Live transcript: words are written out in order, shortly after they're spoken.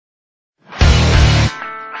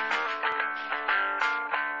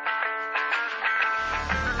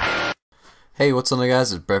Hey, what's on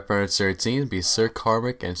guys? It's TheBrettburnz13, be Sir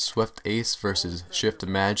Karmic and Swift Ayce versus Shift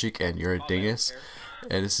Magic and you're a Dingus.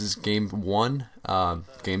 And this is game 1.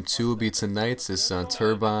 Game 2 will be tonight. This is on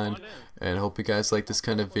Turbine. And I hope you guys like this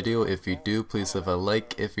kind of video. If you do, please leave a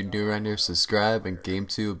like. If you're new around here, subscribe. And game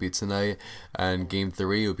 2 will be tonight. And game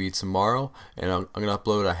 3 will be tomorrow. And I'm going to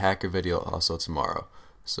upload a hacker video also tomorrow.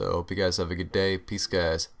 So hope you guys have a good day. Peace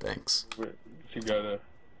guys. Thanks. You gotta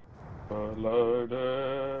load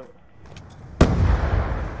up.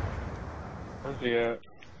 Where's he at?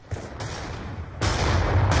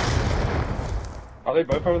 Are they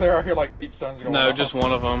both over there? I hear like deep suns going on. No, just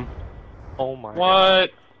one of them. Oh my god.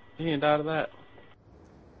 What? He didn't die to that.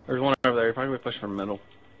 There's one over there. He probably pushed from middle.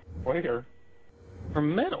 Where?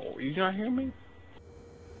 From middle? You not hear me?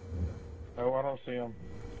 No, I don't see him.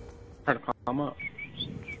 Trying to climb up.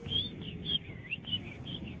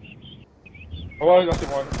 Oh, I see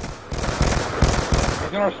one.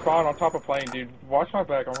 He's in our spawn on top of plane, dude. Watch my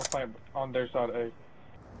back. I'm gonna plant on their side A.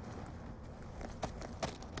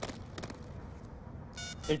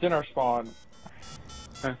 He's in our spawn.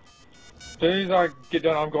 Okay. As soon as I get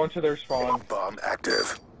done, I'm going to their spawn. Bomb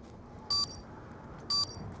active.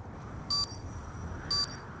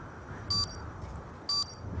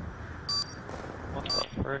 What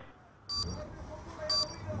the frick?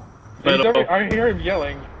 I hear him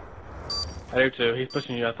yelling. I do too. He's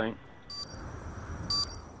pushing you, I think.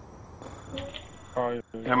 Oh,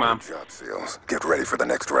 Come on. Good job, SEALs. Get ready for the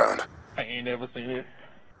next round. I ain't never seen it.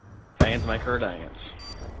 Fans make her dance.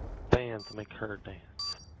 Fans make her dance.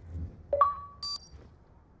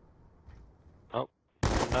 Oh,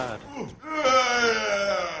 bad.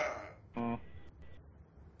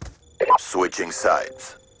 Switching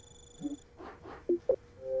sides.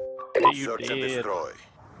 You Search and did. destroy.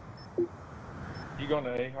 You going to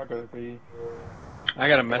A? I'll go to B. I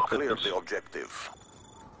got a message Clear the objective.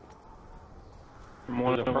 from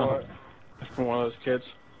one of them. From one of those kids.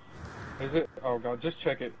 Is it? Oh god, just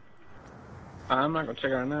check it. I'm not gonna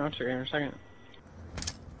check it right now. I'll check it in a second.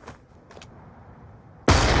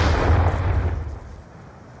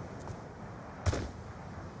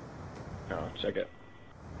 I'll check it.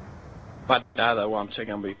 If I die though while I'm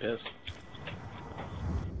checking, I'll be pissed.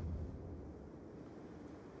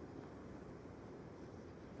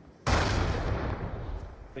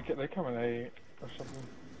 They come in A or something.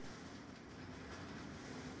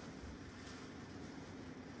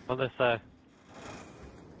 What'd they say?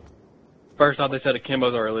 First off, they said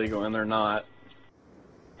akimbos are illegal, and they're not.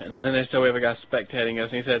 And then they said we have a guy spectating us,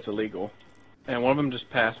 and he said it's illegal. And one of them just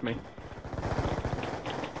passed me.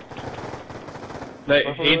 He's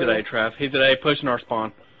at A, Trav. He's at A, pushing our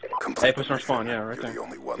spawn. A, pushing our spawn, yeah, right there. You're the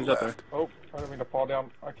only one He's up there. left. Oh, I didn't mean to fall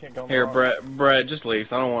down. I can't go. Here, Brett, just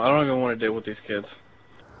leave. I don't even want to deal with these kids.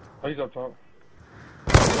 Oh, he's up top.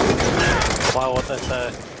 Why, what'd they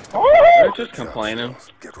say? Oh! They're just complaining.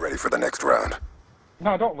 Get ready for the next round.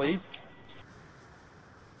 No, don't leave.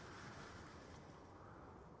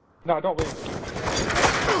 No, don't leave.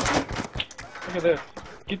 Look at this.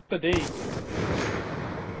 Get the D.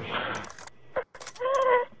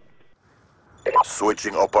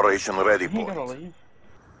 Switching operation ready He ain't gotta point. leave.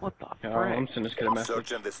 What the Yeah, frick? I'm sending this kid a message.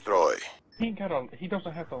 Search and destroy. He ain't gotta. He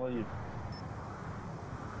doesn't have to leave.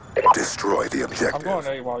 Destroy the I'm objective. going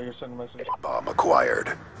A while you're sending a message. Bomb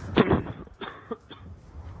acquired.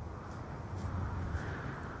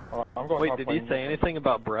 I'm going. Wait, top did lane. he say anything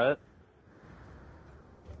about Brett?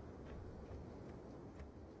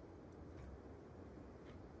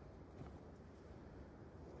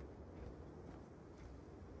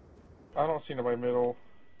 I don't see nobody middle.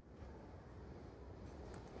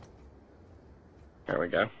 There we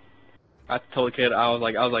go. I told the kid, I was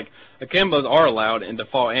like, akimbos are allowed in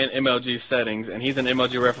default and MLG settings, and he's an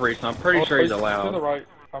MLG referee, so I'm pretty sure he's To the allowed. right.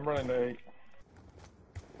 I'm running to A.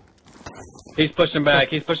 He's pushing back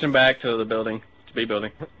to the building, to B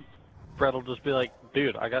building. Brett will just be like,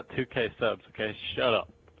 dude, I got 2K subs, okay? Shut up.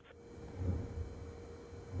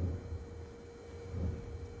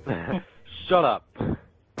 Shut up.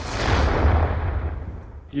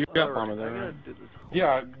 You got Alright, bomber I there. gotta Right? do this.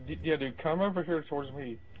 Yeah, dude, come over here towards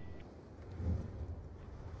me.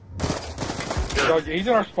 Dog, he's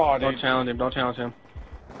in our spawn, Don't dude. challenge him.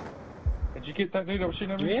 Did you get that dude that was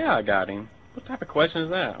shooting at me? Yeah, I got him. What type of question is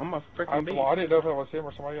that? I'm a freaking beat. Well, I didn't know if it was him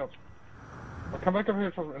or somebody else. Well, come back over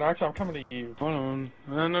here, and actually, I'm coming to you. Hold on.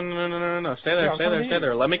 No. Stay there, Yeah, I'm stay there, coming stay to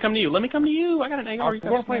there. Let me come to you. I got an AR. I'm You got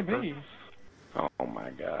going a to play sniper. B. Oh my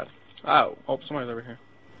god. Oh, somebody's over here.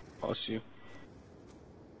 Oh, it's you.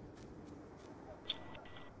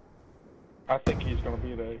 I think he's going to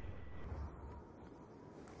be there.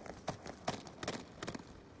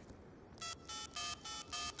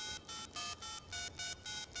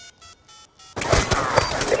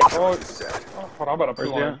 Oh, is set. oh, hold on, I'm about to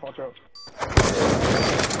pull Where's on. he Watch out.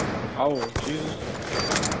 Oh, Jesus.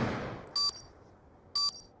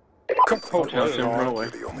 Hold Watch out, it Tim, on. run away.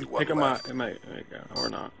 You're the only one Pick up my, left. there you go, or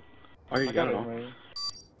not. Oh, you I got got it it, all. man.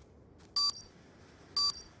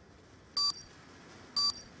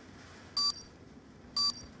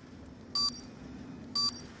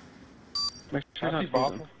 Make sure I you're see not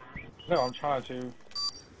Bob. using. No, I'm trying to.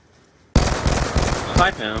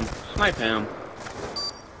 Snipe him. Snipe him.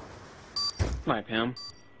 Snipe him.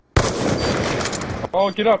 Oh,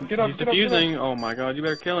 get up, get up, He's get up, get up. defusing. Oh my god, you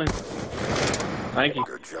better kill him. Thank you.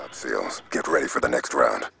 Good job, SEALs. Get ready for the next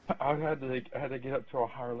round. I had to get up to a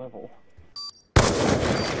higher level.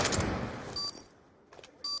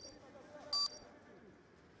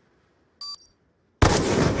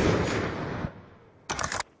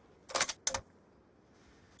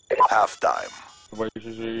 Halftime. Wait,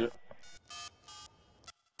 is it?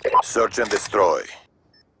 Search and destroy.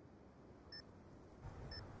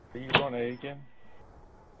 Are you going A again?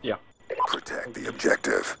 Yeah. Protect the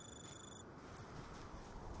objective.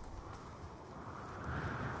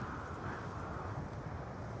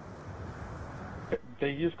 They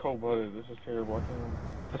use cold-blooded. This is terrible. I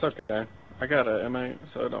can't... That's okay. I got a M8,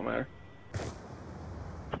 so it don't matter.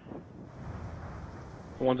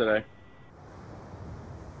 One today.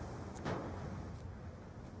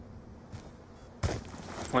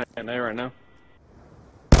 Playing A right now.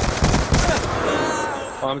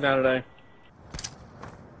 Bomb's down today.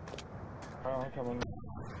 Oh, I'm coming.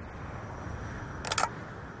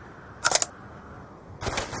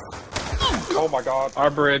 Oh my god.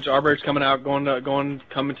 Our bridge coming out,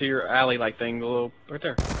 coming to your alley like thing, the little, right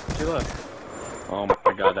there, to your left. Oh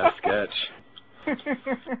my god, that sketch.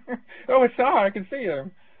 Oh, it's high. I can see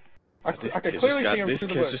him. I can clearly see him This through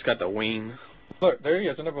the kid's bush. just got the wing. Look, there he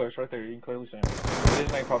is in the bush right there. You can clearly see him.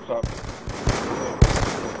 His name pops up.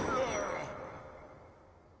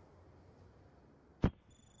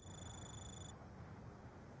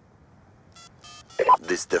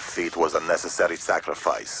 This defeat was a necessary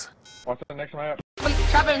sacrifice. What's the next map?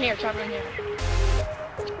 Trap him here, trap him here.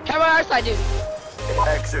 Trap on our side, dude.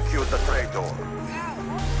 Execute the traitor.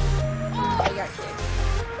 I got kicked.